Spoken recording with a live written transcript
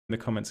the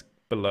comments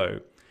below.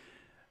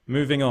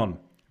 Moving on.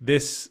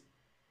 This,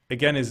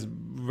 again, is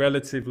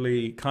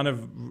relatively kind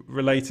of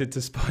related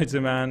to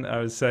Spider-Man. I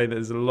would say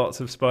there's lots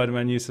of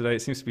Spider-Man news today.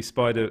 It seems to be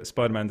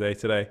Spider-Man Day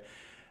today.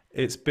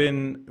 It's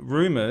been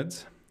rumoured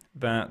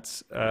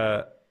that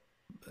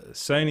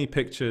Sony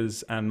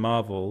Pictures and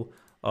Marvel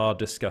are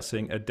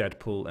discussing a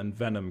Deadpool and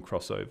Venom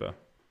crossover.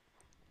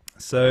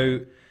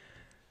 So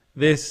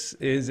this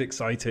is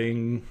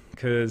exciting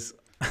because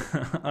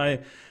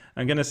I'm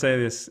going to say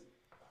this,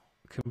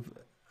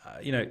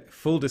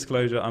 full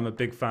disclosure, I'm a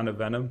big fan of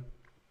Venom.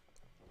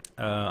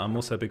 I'm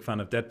also a big fan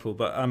of Deadpool,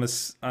 but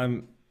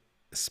I'm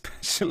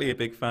especially a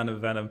big fan of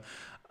Venom.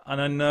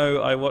 And I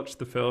know I watched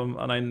the film,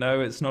 and I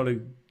know it's not a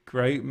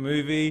great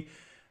movie,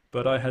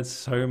 but I had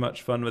so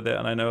much fun with it,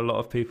 and I know a lot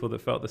of people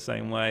that felt the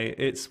same way.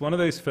 It's one of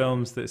those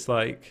films that's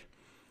like,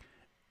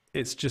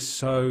 it's just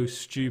so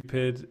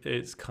stupid,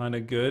 it's kind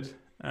of good.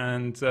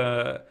 And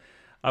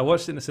I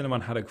watched it in the cinema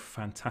and had a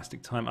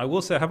fantastic time. I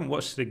will say I haven't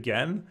watched it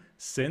again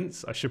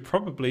since. I should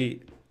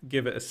probably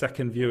give it a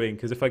second viewing,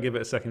 because if I give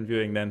it a second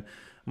viewing, then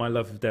my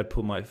love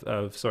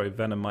of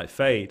Venom might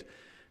fade.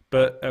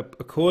 But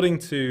according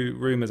to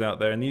rumors out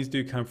there, and these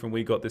do come from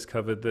We Got This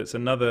Covered, that's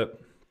another,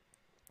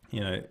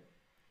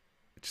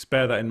 just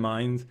bear that in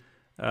mind.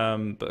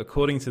 But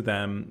according to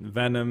them,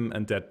 Venom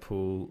and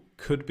Deadpool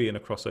could be in a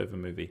crossover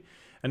movie.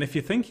 And if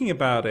you're thinking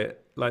about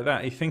it like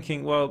that, you're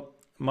thinking, well,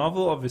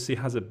 Marvel obviously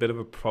has a bit of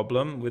a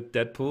problem with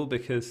Deadpool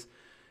because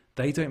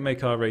they don't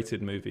make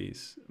R-rated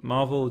movies.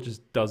 Marvel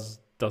just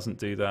doesn't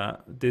do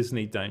that.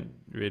 Disney don't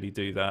really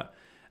do that.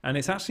 And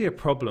it's actually a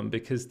problem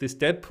because this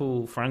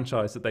Deadpool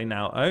franchise that they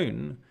now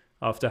own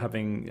after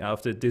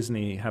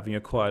Disney having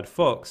acquired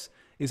Fox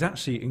is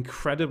actually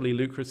incredibly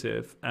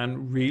lucrative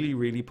and really,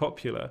 really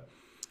popular.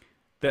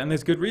 And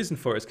there's good reason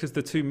for it. It's because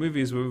the two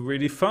movies were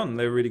really fun.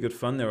 They were really good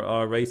fun. They were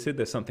R-rated.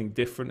 There's something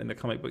different in the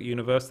comic book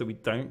universe that we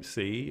don't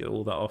see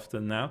all that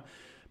often now.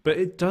 But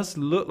it does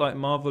look like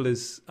Marvel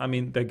is,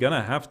 they're going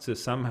to have to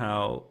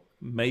somehow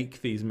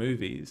make these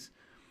movies.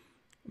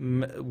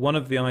 One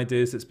of the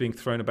ideas that's being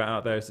thrown about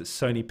out there is that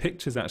Sony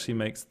Pictures actually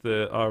makes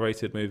the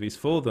R-rated movies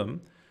for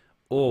them.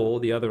 Or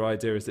the other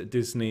idea is that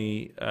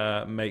Disney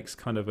makes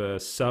kind of a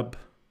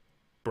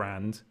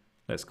sub-brand,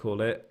 let's call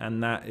it.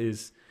 And that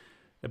is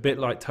a bit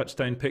like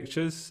Touchstone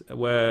Pictures,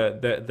 where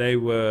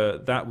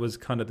that was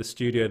kind of the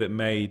studio that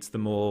made the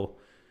more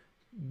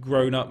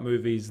grown-up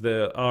movies,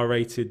 the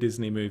R-rated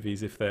Disney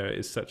movies, if there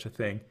is such a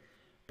thing.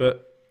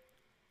 But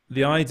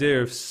the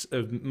idea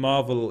of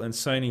Marvel and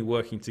Sony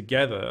working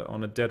together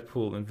on a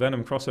Deadpool and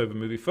Venom crossover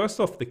movie, first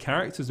off, the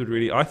characters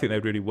I think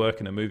they'd really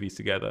work in a movie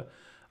together.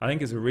 I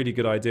think it's a really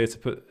good idea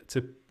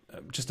to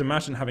just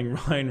imagine having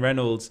Ryan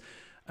Reynolds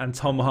and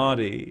Tom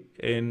Hardy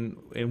in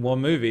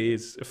one movie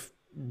is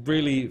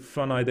really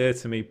fun idea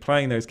to me,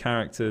 playing those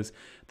characters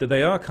that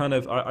they are kind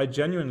of. I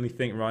genuinely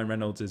think Ryan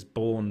Reynolds is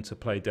born to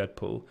play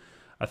Deadpool.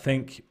 I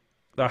think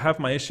I have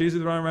my issues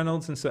with Ryan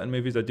Reynolds in certain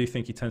movies. I do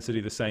think he tends to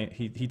do the same.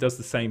 He does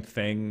the same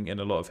thing in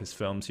a lot of his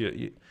films.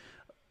 The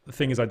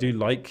thing is, I do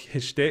like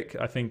his shtick.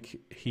 I think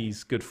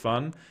he's good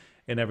fun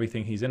in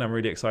everything he's in. I'm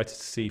really excited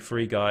to see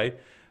Free Guy,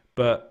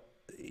 but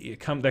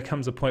there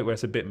comes a point where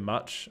it's a bit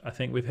much, I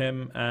think, with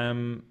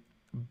him.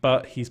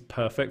 But he's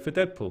perfect for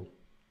Deadpool.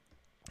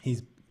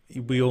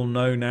 We all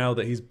know now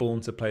that he's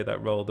born to play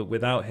that role, that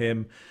without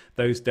him,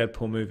 those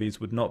Deadpool movies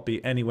would not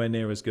be anywhere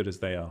near as good as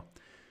they are.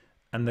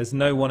 And there's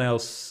no one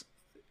else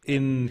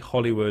in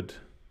Hollywood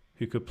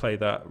who could play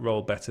that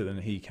role better than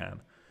he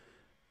can.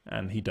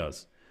 And he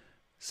does.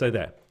 So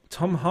there.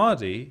 Tom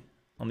Hardy,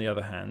 on the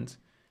other hand,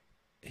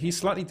 he's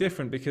slightly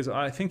different because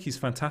I think he's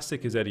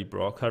fantastic as Eddie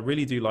Brock. I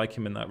really do like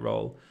him in that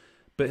role.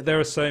 But there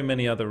are so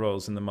many other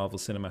roles in the Marvel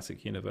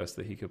Cinematic Universe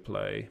that he could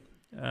play.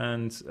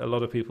 And a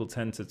lot of people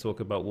tend to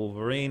talk about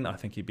Wolverine. I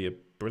think he'd be a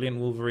brilliant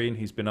Wolverine.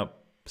 He's been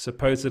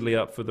supposedly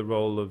up for the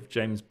role of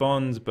James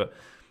Bond, but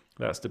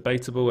that's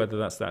debatable whether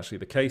that's actually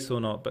the case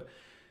or not. But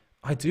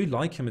I do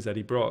like him as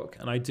Eddie Brock,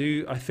 and I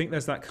think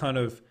there's that kind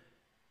of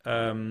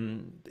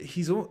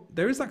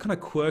there is that kind of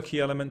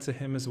quirky element to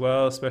him as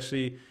well.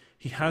 Especially,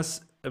 he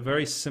has a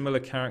very similar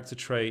character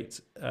trait.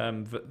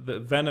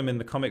 The Venom in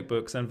the comic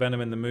books and Venom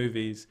in the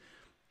movies,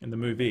 in the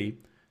movie,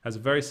 has a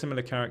very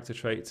similar character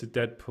trait to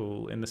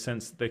Deadpool in the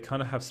sense that they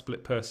kind of have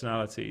split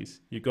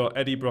personalities. You've got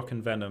Eddie Brock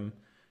and Venom,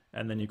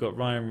 and then you've got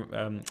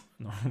Ryan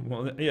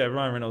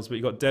Reynolds, but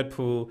you've got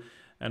Deadpool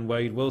and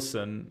Wade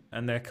Wilson,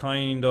 and they're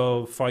kind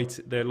of fight.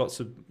 There are lots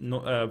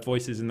of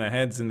voices in their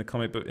heads in the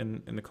comic book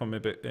in the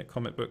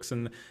comic books,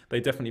 and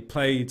they definitely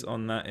played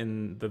on that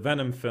in the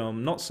Venom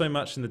film. Not so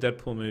much in the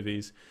Deadpool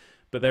movies,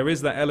 but there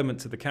is that element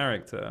to the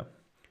character,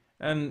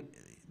 and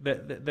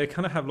they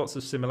kind of have lots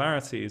of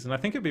similarities, and I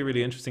think it'd be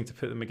really interesting to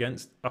put them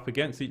up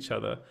against each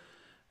other,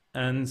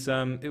 and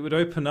it would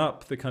open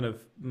up the kind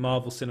of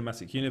Marvel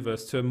Cinematic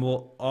Universe to a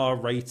more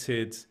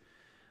R-rated.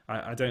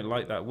 I don't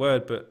like that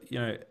word, but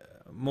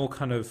more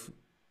kind of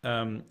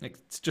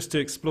just to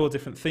explore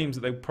different themes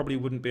that they probably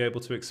wouldn't be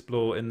able to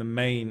explore in the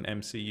main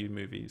MCU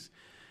movies.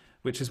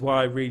 which is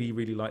why I really,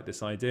 really like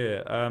this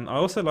idea. I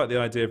also like the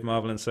idea of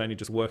Marvel and Sony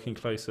just working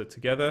closer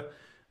together,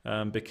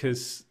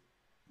 because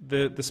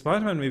the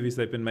Spider-Man movies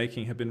they've been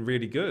making have been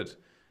really good,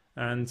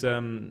 and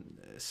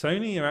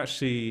Sony are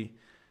actually,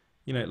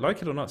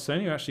 like it or not,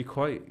 Sony are actually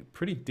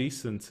pretty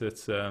decent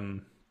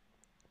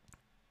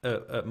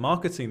at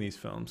marketing these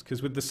films,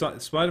 because with the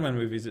Spider-Man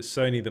movies, it's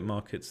Sony that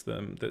markets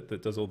them,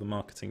 that does all the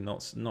marketing,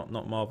 not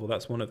Marvel.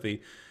 That's one of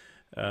the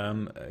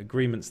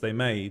agreements they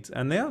made,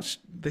 and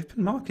they've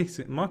been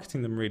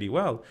marketing them really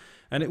well,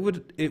 and it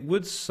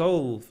would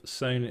solve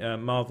Sony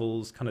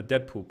Marvel's kind of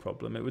Deadpool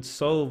problem. It would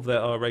solve their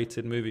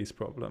R-rated movies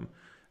problem.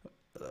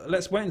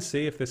 Let's wait and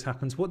see if this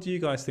happens. What do you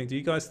guys think? Do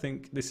you guys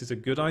think this is a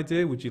good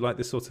idea? Would you like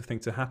this sort of thing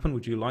to happen?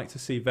 Would you like to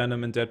see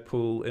Venom and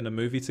Deadpool in a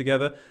movie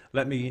together?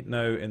 Let me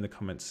know in the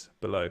comments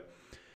below.